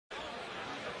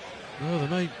Well, there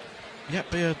may yet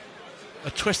be a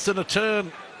twist and a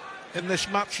turn in this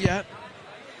match yet.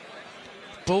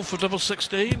 Bull for double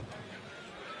 16.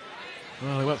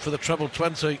 Well, he went for the treble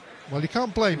 20. Well, you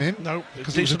can't blame him. No,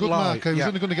 because he was a good marker. He was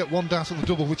only going to get one dart on the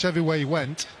double, whichever way he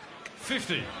went.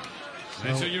 50.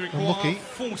 So, you require unlucky.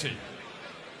 40.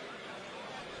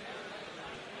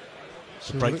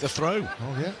 To break the throw.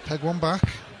 Oh yeah, peg one back.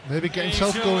 Maybe get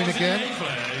himself going again.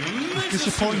 He's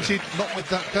disappointed not with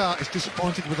that dart. He's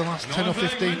disappointed with the last 10 or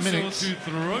 15 minutes.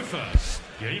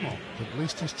 But at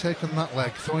least he's taken that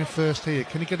leg, throwing first here.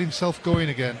 Can he get himself going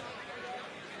again?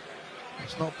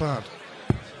 That's not bad.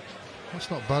 That's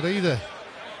not bad either.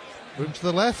 Room to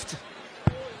the left.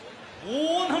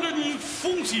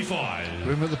 145.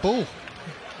 Room at the bull.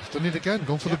 He's done it again.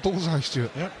 Gone for the bullseye,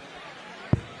 Stuart. Yep.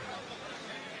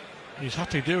 He's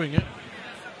happy doing it.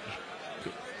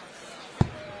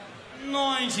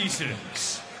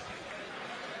 96.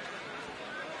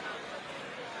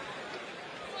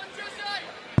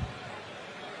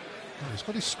 Oh, he's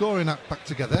got his scoring act back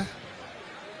together.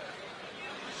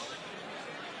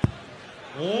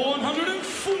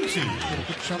 140. Got a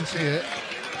good chance here.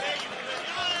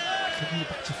 Taking it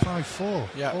back to 5-4.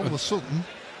 Yeah. All of a sudden,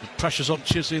 The pressure's on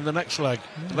Chisney in the next leg.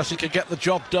 Unless he can get the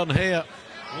job done here.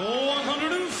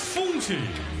 140.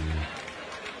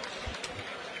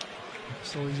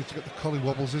 it's so easy to get the collie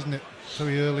wobbles, isn't it?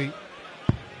 Very early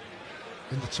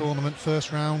in the tournament,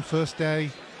 first round, first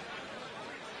day.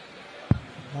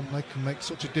 One leg can make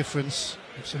such a difference.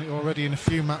 We've seen it already in a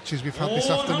few matches we've had this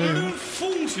afternoon.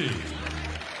 140.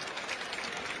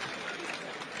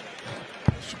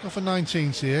 Should go for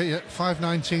 19s here. Yeah, 5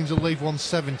 19s will leave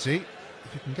 170. If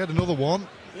you can get another one.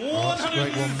 Oh, that's a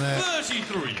great one there.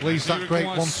 Leaves that great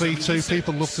 1-3-2.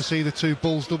 People love to see the two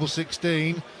bulls double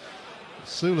 16.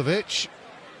 Suljovic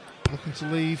looking to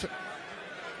leave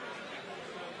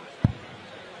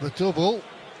the double.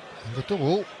 And the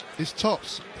double is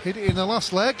tops. Hit it in the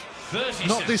last leg.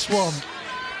 Not this one.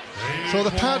 So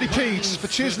the party piece for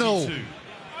Chisnall.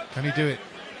 Can he do it?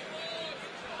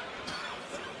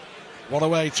 What a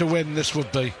way to win this would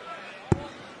be.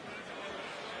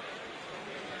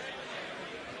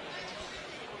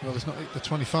 Well, he's not hit the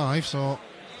 25, so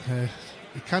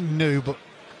he kind of knew, but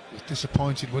was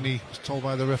disappointed when he was told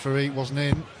by the referee it wasn't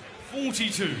in.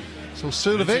 42. So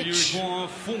Suljovic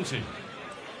 40.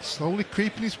 slowly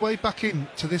creeping his way back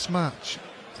into this match.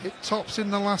 Hit tops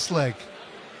in the last leg,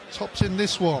 tops in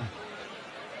this one.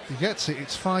 If he gets it,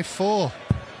 it's 5-4.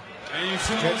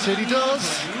 Gets it, he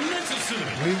does.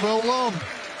 We roll on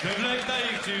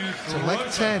to leg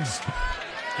 10.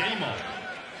 Game on.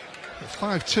 At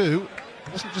 5-2, it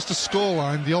wasn't just a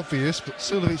scoreline, the obvious, but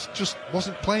Suljovic just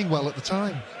wasn't playing well at the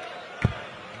time.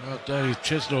 Well, Dave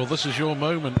Chisnall, this is your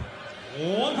moment.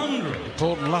 100.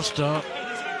 Important last start.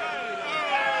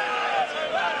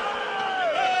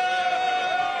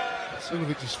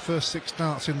 Suljovic's first 6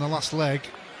 darts in the last leg.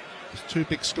 There's 2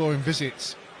 big scoring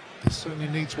visits. He certainly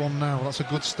needs one now. That's a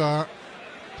good start.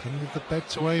 Playing with the bed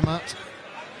to aim at.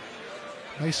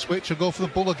 May switch or go for the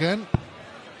bull again.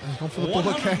 And he's gone for the bull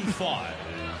again. 105.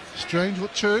 Strange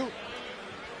but true.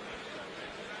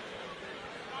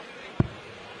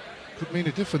 Could mean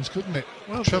a difference, couldn't it?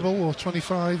 Well, treble or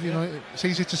 25, you know, it's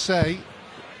easy to say.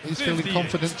 He's feeling 58.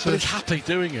 confident But to... he's happy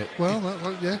doing it. Well,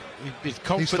 yeah. He's He's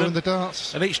throwing confident. the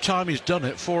darts. And each time he's done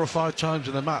it, 4 or 5 times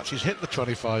in the match, he's hit the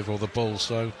 25 or the bull,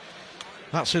 so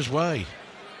that's his way.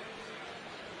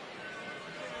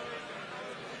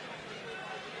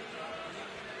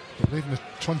 But leaving the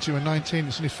 20 or 19,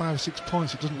 it's only 5 or 6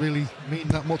 points. It doesn't really mean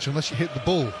that much unless you hit the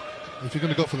bull. If you're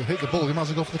going to go for hit the bull, you might as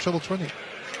well go for the treble 20.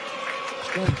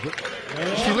 Strange, but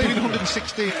if you're leaving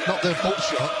 116, not their bull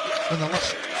shot, then the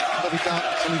last bloody dart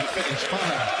to leave it finish,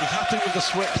 fine. He's happy with the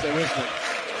switch though, isn't he?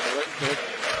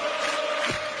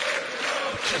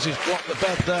 He's blocked the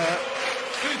bed there.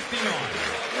 59.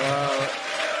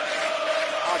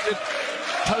 I did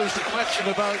pose the question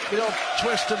about the odd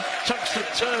twist and tungsten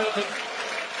turn, and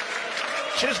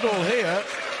Chisnall here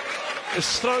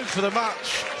is thrown for the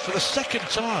match for the second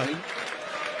time,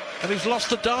 and he's lost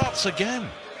the darts again.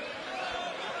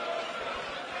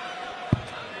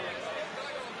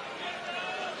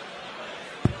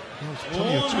 Well, it's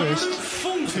plenty of twist.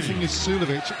 The thing is,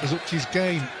 Suljovic has upped his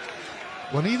game.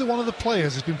 When either one of the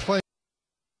players has been playing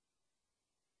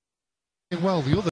well, the other